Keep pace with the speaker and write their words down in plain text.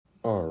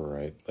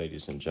Alright,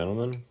 ladies and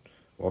gentlemen,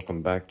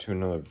 welcome back to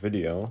another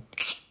video,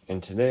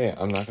 and today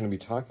I'm not going to be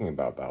talking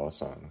about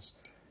Balisongs.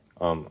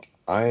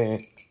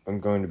 I am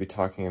going to be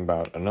talking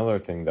about another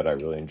thing that I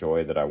really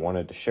enjoy that I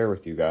wanted to share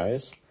with you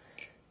guys,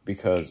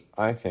 because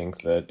I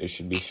think that it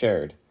should be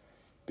shared,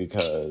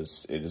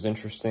 because it is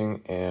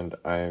interesting, and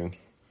I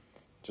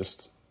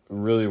just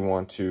really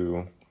want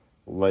to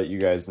let you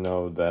guys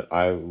know that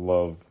I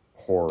love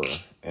horror,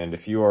 and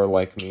if you are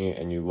like me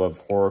and you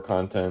love horror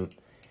content,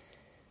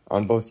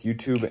 on both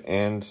YouTube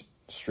and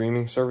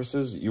streaming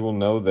services, you will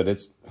know that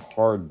it's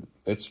hard.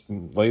 It's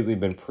lately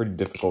been pretty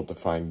difficult to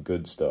find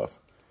good stuff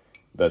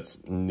that's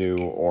new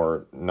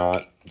or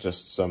not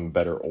just some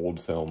better old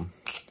film.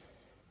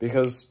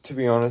 Because, to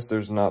be honest,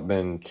 there's not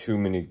been too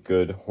many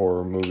good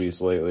horror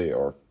movies lately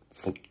or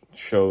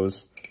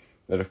shows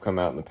that have come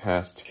out in the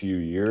past few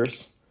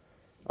years.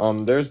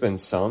 There's been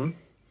some,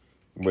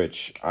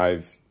 which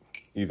I've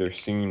either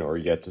seen or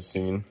yet to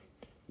see.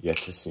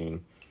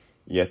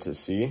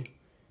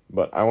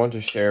 But I want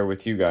to share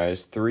with you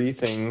guys three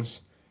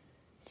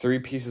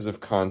pieces of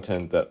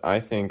content that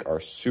I think are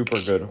super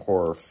good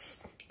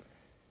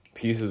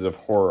pieces of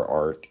horror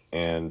art,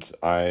 and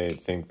I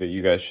think that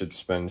you guys should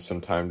spend some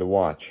time to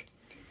watch.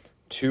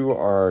 Two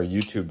are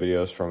YouTube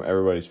videos from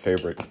everybody's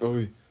favorite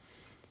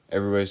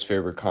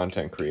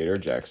content creator,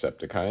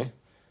 Jacksepticeye,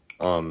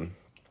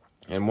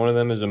 and one of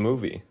them is a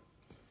movie.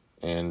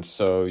 And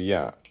so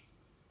yeah,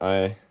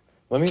 let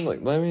me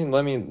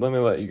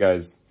let you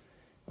guys.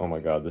 Oh my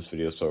god, this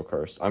video is so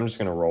cursed. I'm just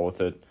gonna roll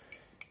with it.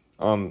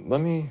 Let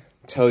me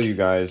tell you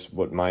guys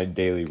what my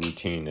daily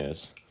routine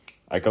is.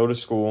 I go to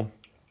school,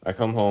 I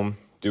come home,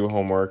 do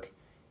homework,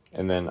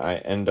 and then I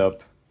end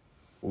up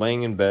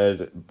laying in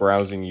bed,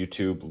 browsing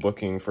YouTube,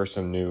 looking for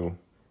some new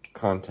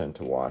content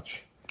to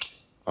watch.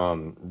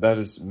 That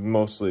is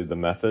mostly the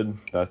method.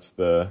 That's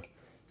the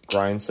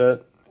grind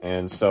set.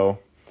 And so,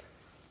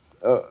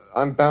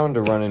 I'm bound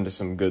to run into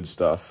some good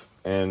stuff.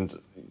 And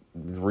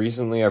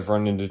recently I've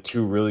run into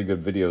two really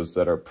good videos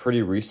that are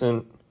pretty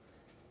recent.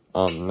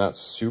 Not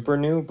super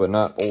new, but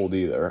not old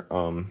either.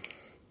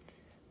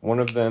 One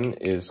of them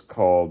is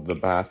called The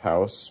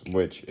Bathhouse,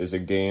 which is a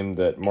game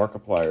that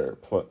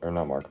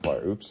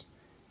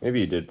maybe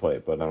he did play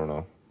it, but I don't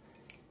know.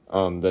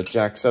 That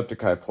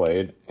Jacksepticeye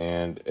played,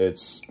 and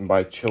it's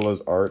by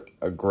Chilla's Art,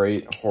 a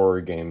great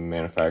horror game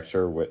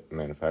manufacturer. I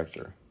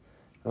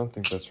don't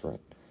think that's right.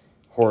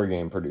 Horror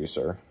game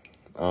producer.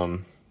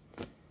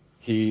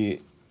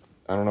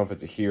 I don't know if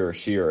it's a he or a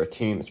she or a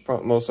team. It's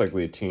most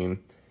likely a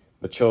team.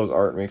 But Chilla's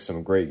Art makes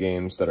some great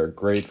games that are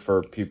great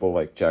for people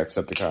like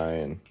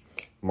Jacksepticeye and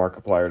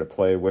Markiplier to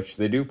play, which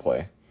they do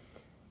play.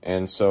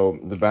 And so,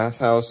 The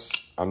Bathhouse,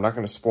 I'm not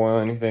going to spoil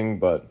anything,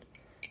 but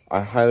I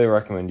highly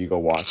recommend you go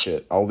watch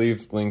it. I'll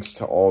leave links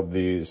to all both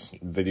these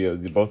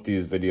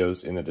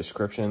videos in the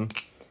description,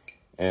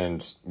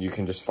 and you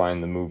can just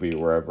find the movie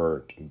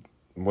whatever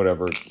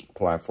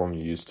platform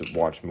you use to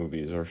watch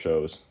movies or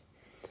shows.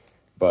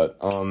 But,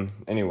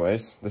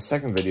 anyways, the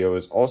second video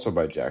is also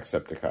by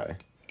Jacksepticeye.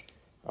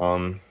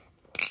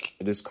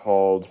 It is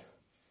called,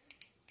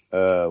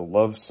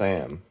 Love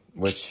Sam,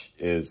 which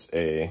is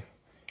a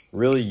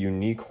really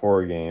unique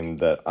horror game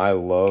that I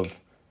love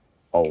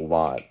a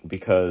lot,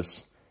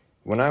 because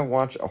when I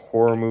watch a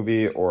horror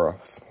movie or a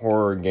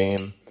horror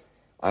game,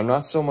 I'm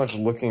not so much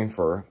looking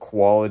for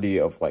quality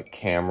of, like,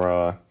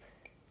 camera,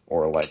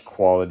 or, like,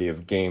 quality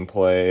of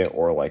gameplay,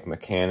 or, like,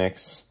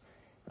 mechanics.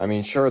 I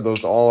mean, sure,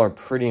 those all are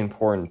pretty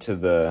important to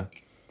the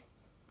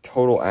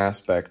total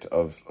aspect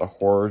of a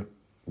horror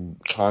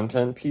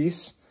content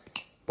piece,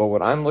 but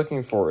what I'm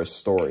looking for is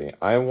story.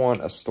 I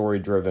want a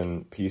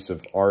story-driven piece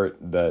of art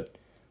that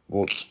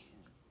will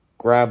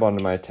grab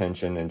onto my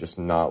attention and just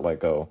not let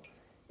go.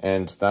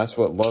 And that's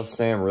what Love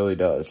Sam really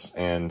does.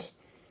 And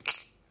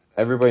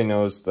everybody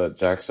knows that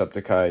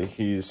Jacksepticeye,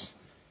 he's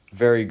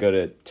very good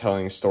at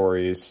telling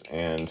stories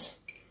and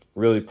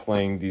really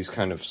playing these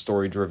kind of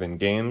story-driven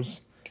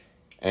games.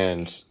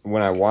 And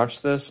when I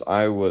watched this,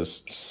 I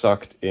was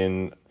sucked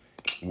in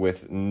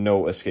with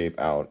no escape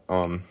out.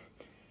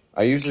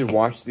 I usually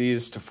watch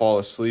these to fall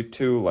asleep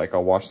to, like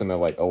I'll watch them at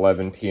like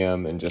 11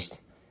 p.m. and just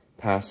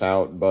pass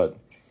out, but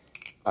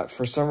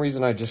for some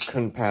reason I just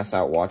couldn't pass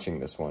out watching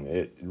this one.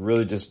 It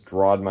really just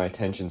drawed my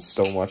attention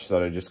so much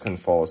that I just couldn't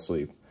fall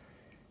asleep.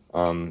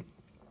 Both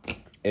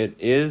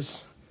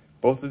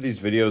of these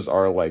videos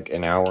are like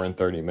an hour and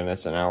 30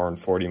 minutes, an hour and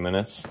 40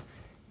 minutes.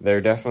 They're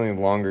definitely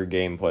longer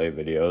gameplay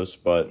videos,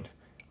 but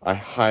I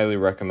highly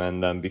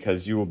recommend them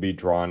because you will be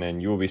drawn in,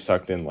 you will be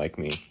sucked in like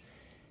me.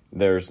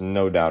 There's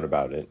no doubt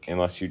about it,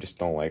 unless you just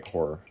don't like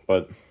horror.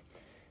 But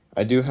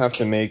I do have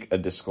to make a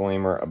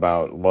disclaimer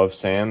about Love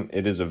Sam.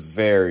 It is a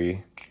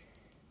very,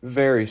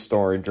 very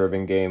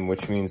story-driven game,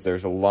 which means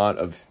there's a lot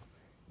of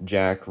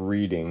a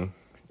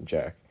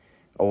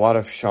lot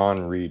of Sean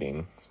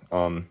reading,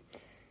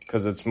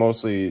 because it's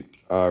mostly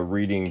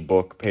reading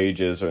book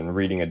pages and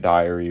reading a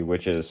diary,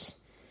 which is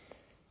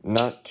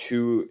not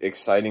too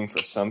exciting for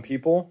some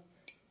people,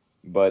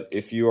 but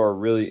if you are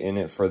really in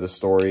it for the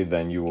story,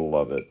 then you will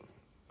love it.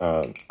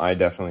 I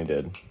definitely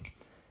did.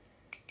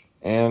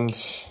 And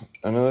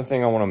another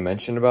thing I want to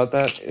mention about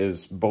that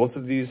is both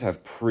of these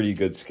have pretty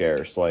good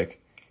scares.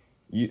 Like,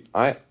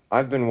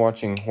 I've been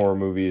watching horror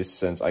movies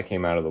since I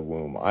came out of the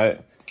womb.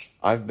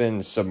 I've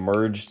been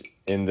submerged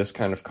in this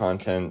kind of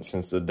content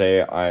since the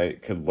day I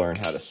could learn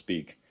how to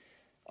speak.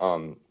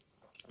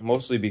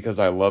 Mostly because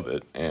I love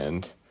it,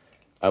 and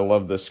I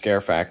love the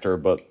scare factor,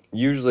 but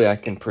usually I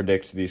can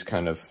predict these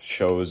kind of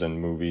shows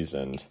and movies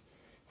and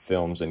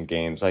films and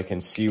games. I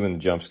can see when the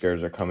jump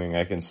scares are coming,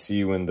 I can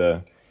see when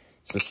the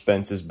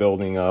suspense is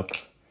building up,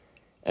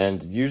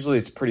 and usually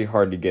it's pretty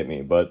hard to get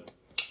me, but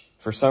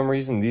for some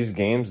reason these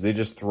games, they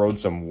just throw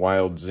some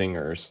wild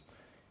zingers.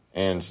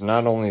 And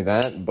not only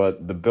that,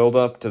 but the build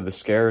up to the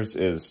scares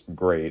is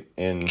great.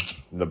 In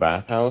the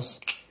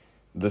bathhouse,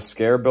 the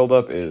scare build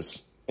up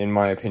is, in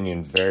my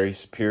opinion, very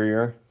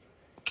superior.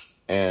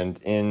 And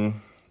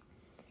in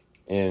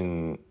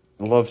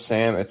Love,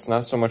 Sam, it's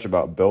not so much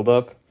about build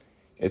up,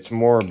 it's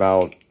more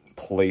about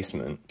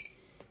placement.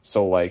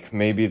 So like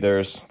maybe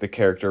there's the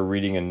character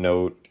reading a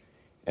note,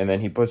 and then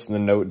he puts the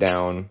note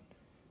down,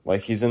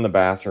 like he's in the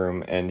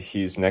bathroom and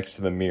he's next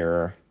to the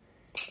mirror,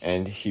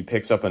 and he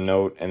picks up a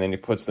note, and then he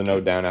puts the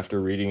note down after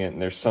reading it,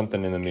 and there's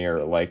something in the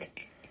mirror,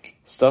 like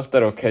stuff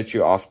that'll catch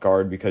you off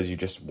guard because you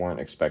just weren't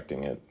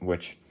expecting it,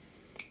 which,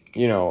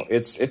 you know,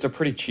 it's a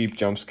pretty cheap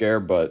jump scare,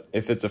 but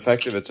if it's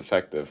effective, it's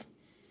effective.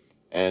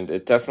 And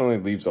it definitely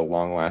leaves a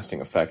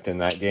long-lasting effect in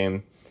that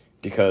game,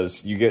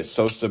 because you get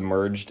so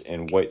submerged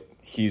in what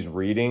he's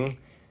reading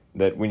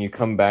that when you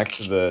come back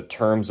to the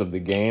terms of the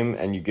game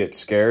and you get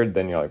scared,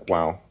 then you're like,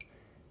 wow,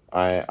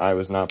 I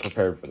was not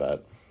prepared for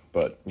that.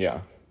 But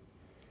yeah.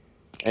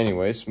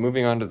 Anyways,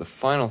 moving on to the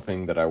final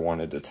thing that I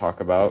wanted to talk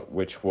about,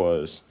 which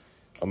was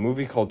a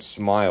movie called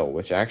Smile,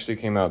 which actually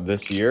came out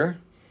this year.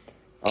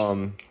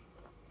 I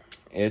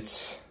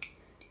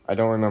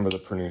don't remember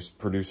the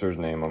producer's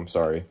name, I'm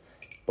sorry,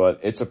 but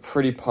it's a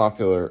pretty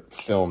popular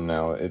film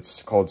now.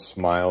 It's called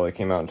Smile. It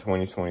came out in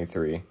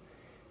 2023.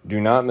 Do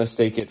not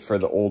mistake it for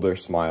the older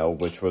Smile,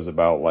 which was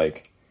about,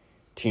 like,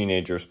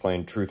 teenagers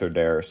playing Truth or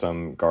Dare or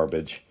some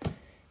garbage.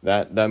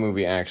 That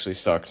movie actually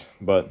sucked,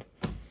 but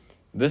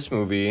this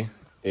movie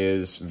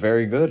is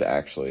very good,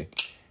 actually.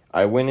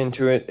 I went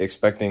into it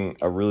expecting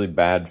a really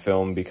bad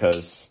film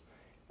because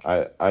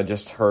I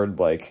just heard,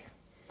 like,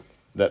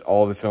 that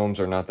all the films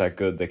are not that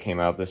good that came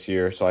out this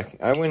year. So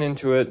I went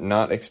into it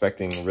not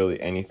expecting really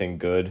anything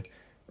good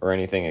or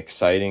anything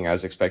exciting. I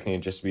was expecting it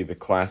just to be the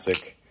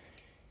classic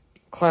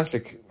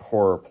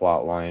horror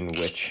plot line,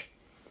 which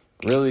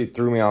really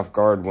threw me off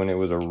guard when it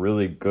was a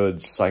really good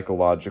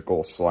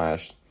psychological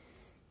slash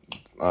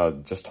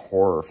just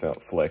horror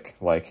flick.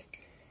 Like,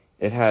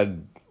 it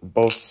had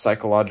both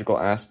psychological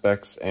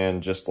aspects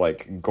and just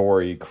like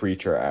gory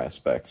creature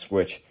aspects,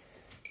 which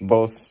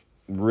both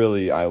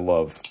really I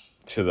love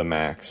to the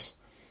max.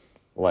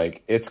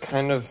 Like, it's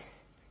kind of,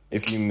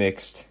 if you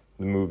mixed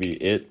the movie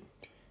It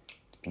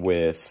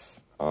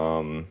with, I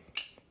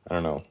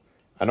don't know,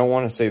 I don't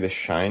want to say The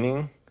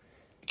Shining,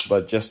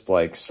 but just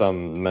like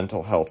some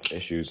mental health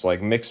issues,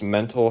 like mix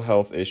mental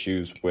health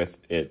issues with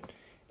It,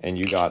 and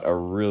you got a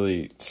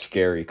really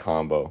scary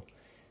combo.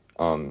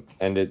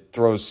 And it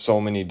throws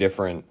so many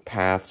different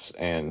paths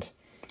and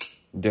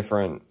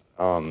different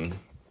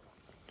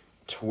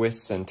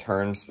twists and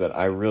turns that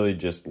I really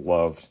just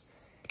loved.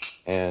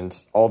 And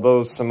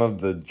although some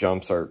of the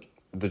jump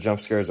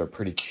scares are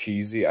pretty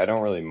cheesy, I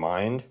don't really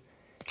mind,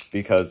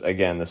 because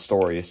again, the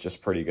story is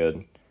just pretty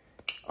good.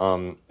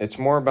 It's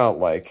more about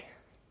like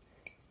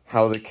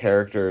how the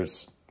character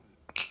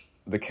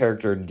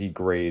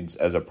degrades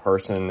as a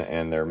person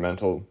and their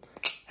mental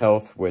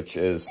health, which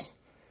is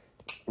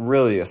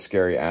really a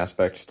scary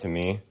aspect to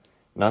me.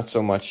 Not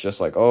so much just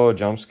like, oh,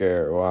 jump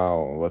scare,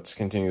 wow, let's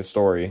continue the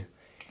story.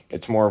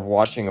 It's more of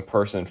watching a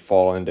person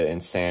fall into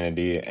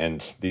insanity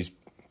and these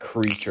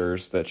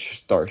creatures that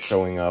start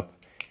showing up,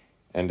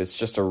 and it's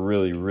just a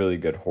really, really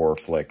good horror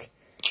flick,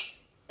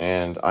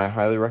 and I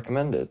highly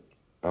recommend it.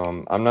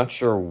 I'm not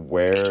sure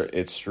where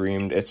it's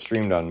streamed. It's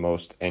streamed on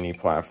most any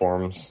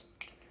platforms.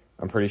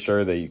 I'm pretty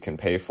sure that you can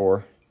pay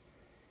for,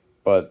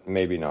 but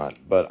maybe not.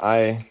 But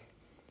I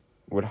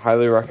would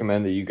highly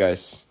recommend that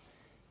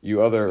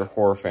you other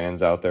horror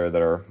fans out there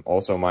that are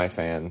also my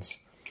fans,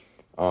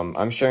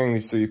 I'm sharing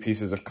these 3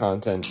 pieces of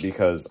content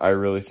because I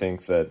really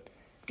think that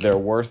they're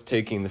worth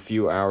taking the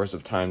few hours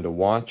of time to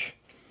watch.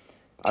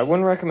 I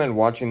wouldn't recommend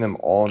watching them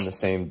all in the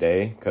same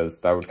day,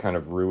 because that would kind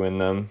of ruin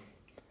them.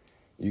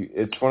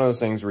 It's one of those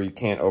things where you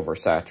can't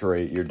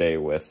oversaturate your day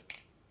with.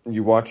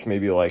 You watch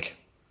maybe like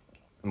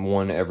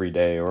one every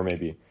day, or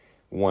maybe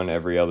one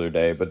every other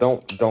day, but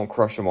don't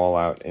crush them all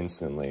out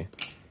instantly.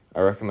 I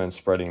recommend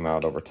spreading them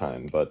out over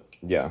time, but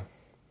yeah.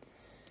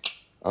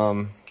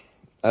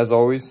 As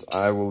always,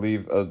 I will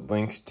leave a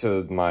link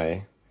to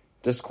my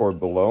Discord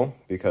below,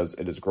 because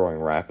it is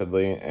growing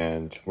rapidly,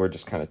 and we're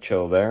just kind of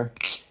chill there.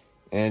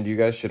 And you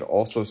guys should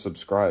also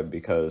subscribe,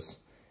 because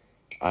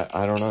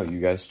I don't know,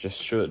 you guys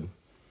just should.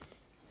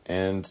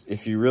 And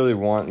if you really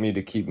want me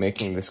to keep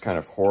making this kind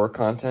of horror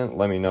content,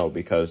 let me know,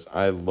 because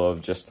I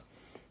love just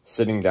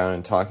sitting down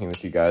and talking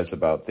with you guys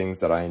about things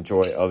that I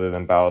enjoy other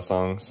than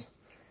Balisongs.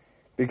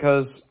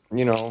 Because,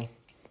 you know,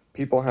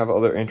 people have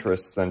other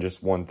interests than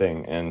just one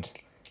thing, and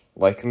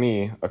like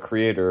me, a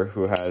creator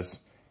who has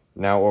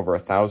now over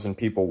 1,000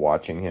 people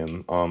watching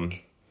him,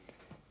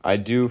 I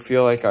do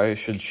feel like I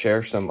should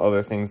share some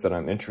other things that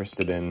I'm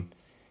interested in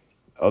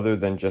other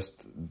than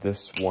just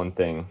this one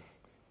thing.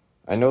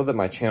 I know that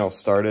my channel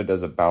started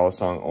as a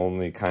Balisong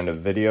only kind of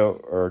video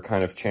or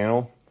kind of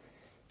channel,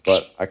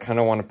 but I kind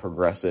of want to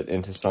progress it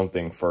into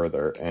something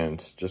further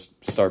and just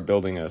start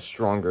building a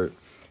stronger,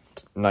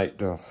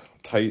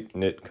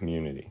 tight-knit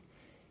community.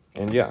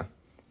 And yeah,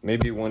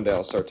 maybe one day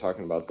I'll start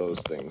talking about those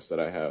things that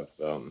I have,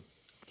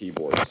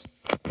 keyboards,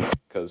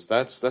 because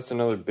that's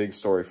another big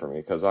story for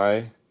me, because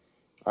I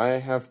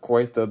have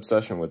quite the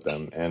obsession with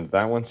them, and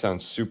that one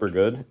sounds super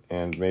good,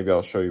 and maybe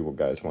I'll show you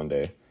guys one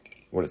day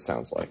what it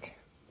sounds like.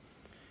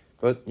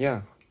 But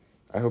yeah,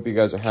 I hope you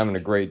guys are having a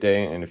great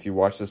day, and if you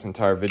watch this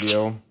entire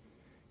video,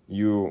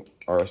 you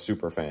are a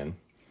super fan.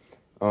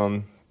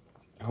 I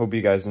hope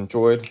you guys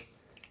enjoyed,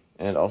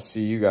 and I'll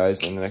see you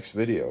guys in the next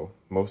video.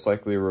 Most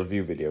likely a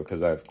review video,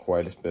 because I have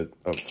quite a bit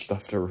of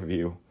stuff to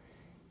review.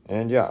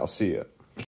 And yeah, I'll see you.